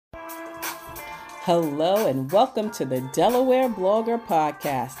Hello and welcome to the Delaware Blogger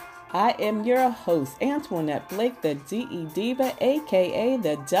Podcast. I am your host, Antoinette Blake, the DE Diva, aka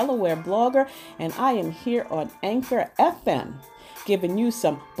the Delaware Blogger, and I am here on Anchor FM, giving you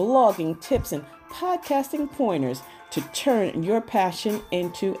some blogging tips and podcasting pointers to turn your passion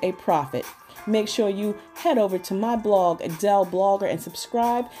into a profit. Make sure you head over to my blog, Del Blogger, and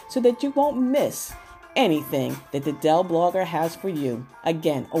subscribe so that you won't miss anything that the Del Blogger has for you.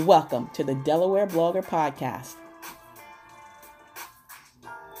 Again, a welcome to the Delaware Blogger Podcast.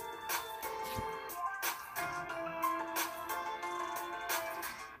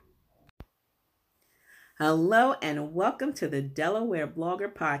 Hello and welcome to the Delaware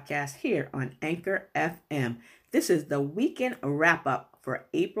Blogger Podcast here on Anchor FM. This is the weekend wrap-up for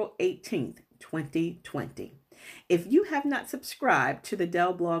April 18th, 2020. If you have not subscribed to the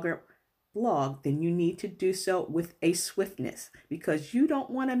Del Blogger blog, then you need to do so with a swiftness because you don't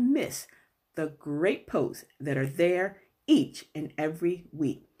want to miss the great posts that are there each and every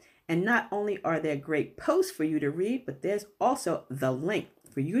week. And not only are there great posts for you to read, but there's also the link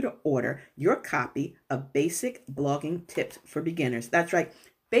for you to order your copy of Basic Blogging Tips for Beginners. That's right.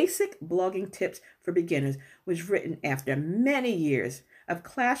 Basic Blogging Tips for Beginners was written after many years of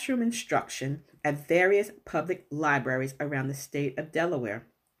classroom instruction at various public libraries around the state of Delaware,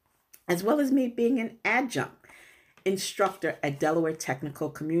 as well as me being an adjunct instructor at Delaware Technical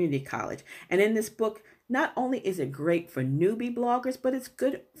Community College. And in this book, not only is it great for newbie bloggers, but it's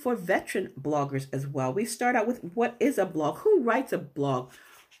good for veteran bloggers as well. We start out with what is a blog, who writes a blog,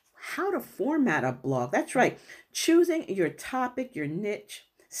 how to format a blog. That's right, choosing your topic, your niche,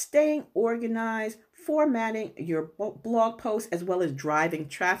 staying organized, formatting your blog posts, as well as driving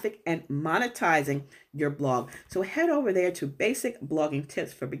traffic and monetizing your blog. So head over there to Basic Blogging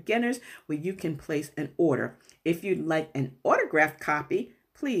Tips for Beginners, where you can place an order. If you'd like an autographed copy,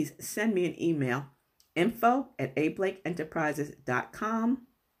 please send me an email, info@ablakeenterprises.com.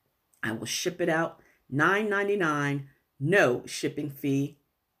 I will ship it out, $9.99, no shipping fee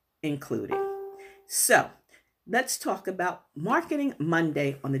included. So let's talk about Marketing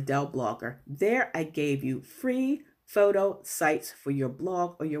Monday on the Del Blogger. There I gave you free photo sites for your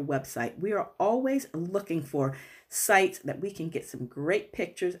blog or your website. We are always looking for sites that we can get some great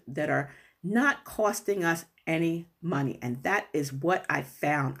pictures that are not costing us any money. And that is what I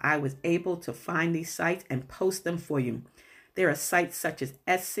found. I was able to find these sites and post them for you. There are sites such as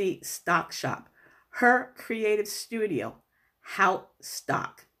Etsy Stock Shop, Her Creative Studio, How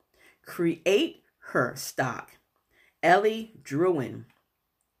Stock, Create Her Stock, Ellie Druin,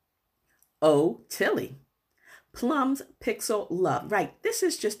 O Tilly, Plum's Pixel Love. Right, this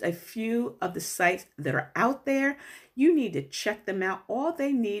is just a few of the sites that are out there. You need to check them out. All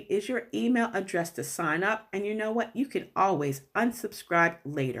they need is your email address to sign up. And you know what? You can always unsubscribe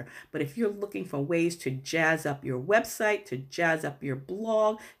later. But if you're looking for ways to jazz up your website, to jazz up your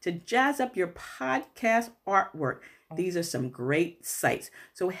blog, to jazz up your podcast artwork, these are some great sites.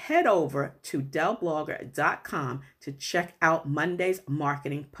 So head over to delblogger.com to check out Monday's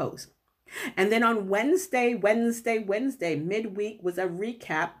marketing post. And then on Wednesday, midweek was a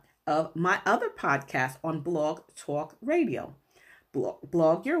recap of my other podcast on Blog Talk Radio.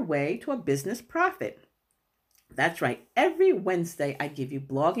 Blog Your Way to a Business Profit. That's right. Every Wednesday, I give you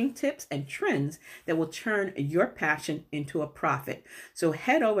blogging tips and trends that will turn your passion into a profit. So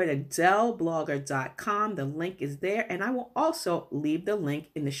head over to delblogger.com. The link is there. And I will also leave the link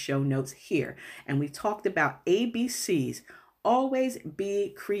in the show notes here. And we talked about ABCs. Always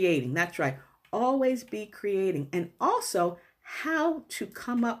be creating. That's right. Always be creating. And also how to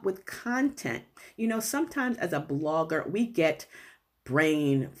come up with content. You know, sometimes as a blogger, we get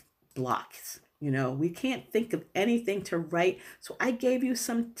brain blocks. You know, we can't think of anything to write. So I gave you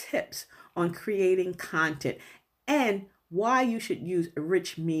some tips on creating content and why you should use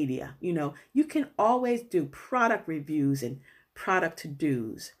rich media. You know, you can always do product reviews and product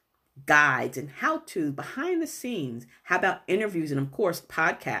to-dos, guides and how-to behind the scenes. How about interviews and of course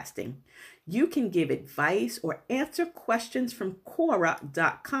podcasting? You can give advice or answer questions from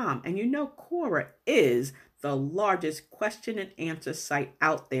Quora.com. And you know Quora is the largest question and answer site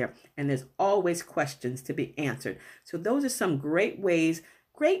out there. And there's always questions to be answered. So those are some great ways,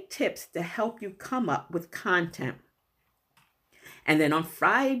 great tips to help you come up with content. And then on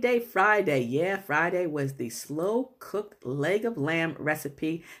Friday was the slow cooked leg of lamb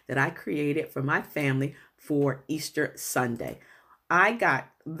recipe that I created for my family for Easter Sunday. I got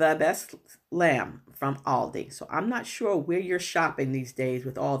the best lamb from Aldi. So I'm not sure where you're shopping these days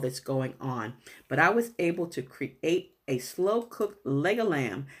with all this going on, but I was able to create a slow cooked leg of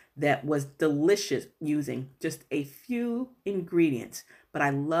lamb that was delicious using just a few ingredients. but I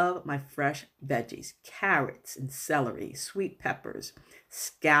love my fresh veggies, carrots and celery, sweet peppers,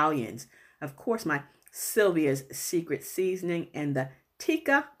 scallions, of course, my Sylvia's secret seasoning, and the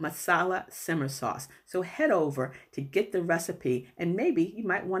tikka masala simmer sauce. So head over to get the recipe, and maybe you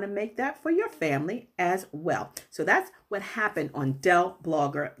might want to make that for your family as well. So that's what happened on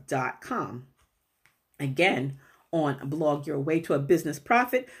DellBlogger.com. Again, on Blog Your Way to a Business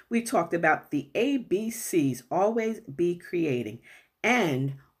Profit, we talked about the ABCs, always be creating.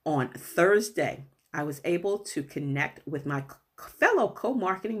 And on Thursday, I was able to connect with my fellow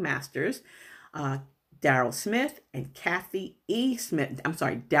co-marketing masters, Daryl Smith and Kathy E. Smith. I'm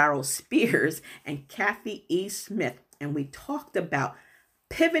sorry, Daryl Spears and Kathy E. Smith. And we talked about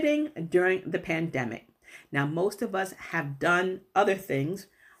pivoting during the pandemic. Now, most of us have done other things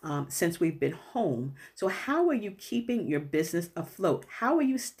since we've been home. So how are you keeping your business afloat? How are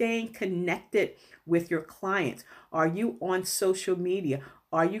you staying connected with your clients? Are you on social media?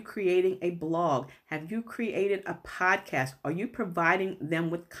 Are you creating a blog? Have you created a podcast? Are you providing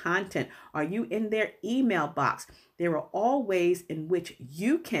them with content? Are you in their email box? There are all ways in which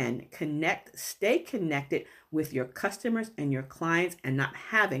you can stay connected with your customers and your clients and not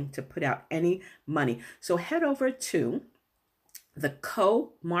having to put out any money. So head over to the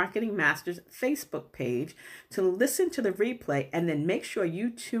Co-Marketing Masters Facebook page to listen to the replay, and then make sure you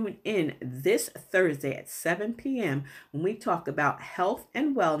tune in this Thursday at 7 p.m. when we talk about health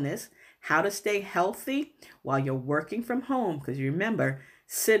and wellness, how to stay healthy while you're working from home. Because you remember,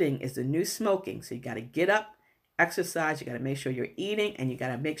 sitting is the new smoking. So you got to get up, exercise, you got to make sure you're eating, and you got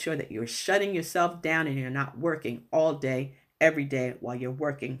to make sure that you're shutting yourself down and you're not working all day, every day while you're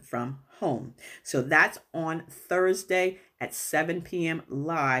working from home. So that's on Thursday at 7 p.m.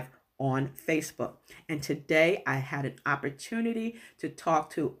 live on Facebook. And today I had an opportunity to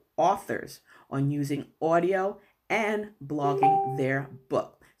talk to authors on using audio and blogging their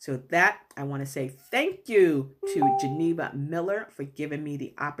book. So that I want to say thank you to Geneva Miller for giving me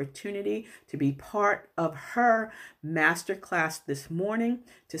the opportunity to be part of her masterclass this morning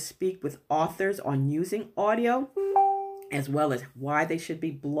to speak with authors on using audio, as well as why they should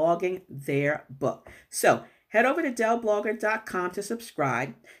be blogging their book. So head over to DellBlogger.com to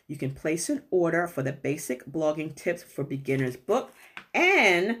subscribe. You can place an order for the Basic Blogging Tips for Beginners book,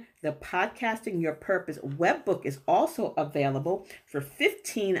 and the Podcasting Your Purpose webbook is also available for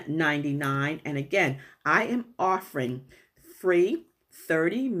 $15.99. And again, I am offering free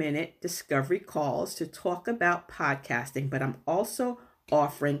 30-minute discovery calls to talk about podcasting, but I'm also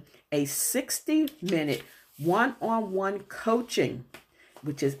offering a 60-minute one-on-one coaching,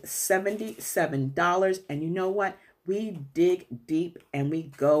 which is $77. And you know what? We dig deep and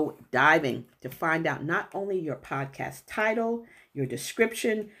we go diving to find out not only your podcast title, your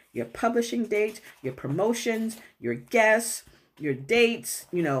description, your publishing dates, your promotions, your guests, your dates,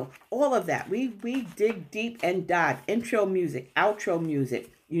 all of that. We dig deep and dive. Intro music, outro music,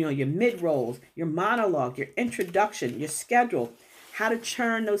 your mid-rolls, your monologue, your introduction, your schedule, how to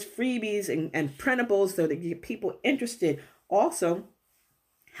churn those freebies and printables so that you get people interested. Also,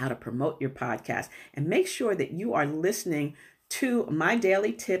 how to promote your podcast. And make sure that you are listening to my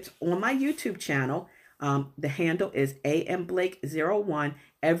daily tips on my YouTube channel. The handle is amblake01.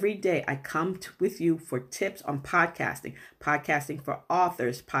 Every day I come with you for tips on podcasting for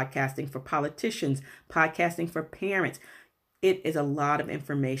authors, podcasting for politicians, podcasting for parents. It is a lot of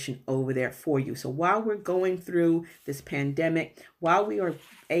information over there for you. So while we're going through this pandemic, while we are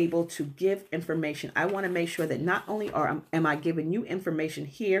able to give information, I want to make sure that not only am I giving you information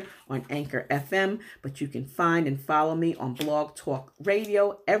here on Anchor FM, but you can find and follow me on Blog Talk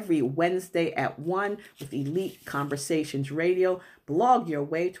Radio every Wednesday at 1 with Elite Conversations Radio. Blog Your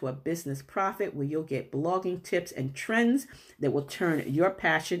Way to a Business Profit, where you'll get blogging tips and trends that will turn your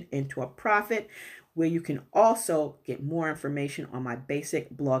passion into a profit, where you can also get more information on my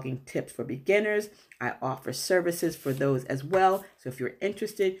basic blogging tips for beginners. I offer services for those as well. So if you're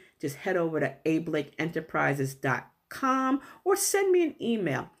interested, just head over to ablakeenterprises.com or send me an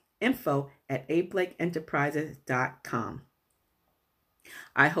email, info@ablakeenterprises.com.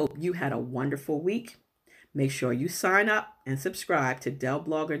 I hope you had a wonderful week. Make sure you sign up and subscribe to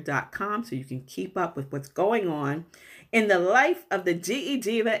DellBlogger.com so you can keep up with what's going on in the life of the DE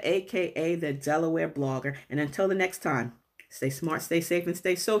Diva, aka the Delaware blogger. And until the next time, stay smart, stay safe, and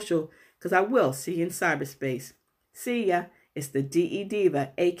stay social, because I will see you in cyberspace. See ya. It's the DE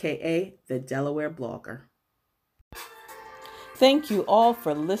Diva, aka the Delaware blogger. Thank you all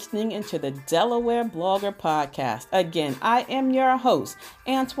for listening into the Delaware Blogger Podcast. Again, I am your host,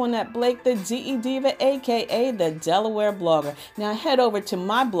 Antoinette Blake, the DE Diva, aka the Delaware Blogger. Now head over to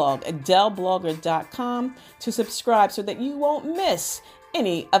my blog at DellBlogger.com to subscribe so that you won't miss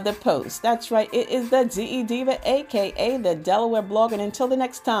any of the posts. That's right. It is the DE Diva, aka the Delaware blog. And until the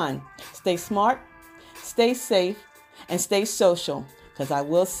next time, stay smart, stay safe, and stay social, because I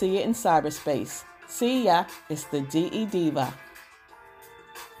will see you in cyberspace. See ya. It's the DE Diva.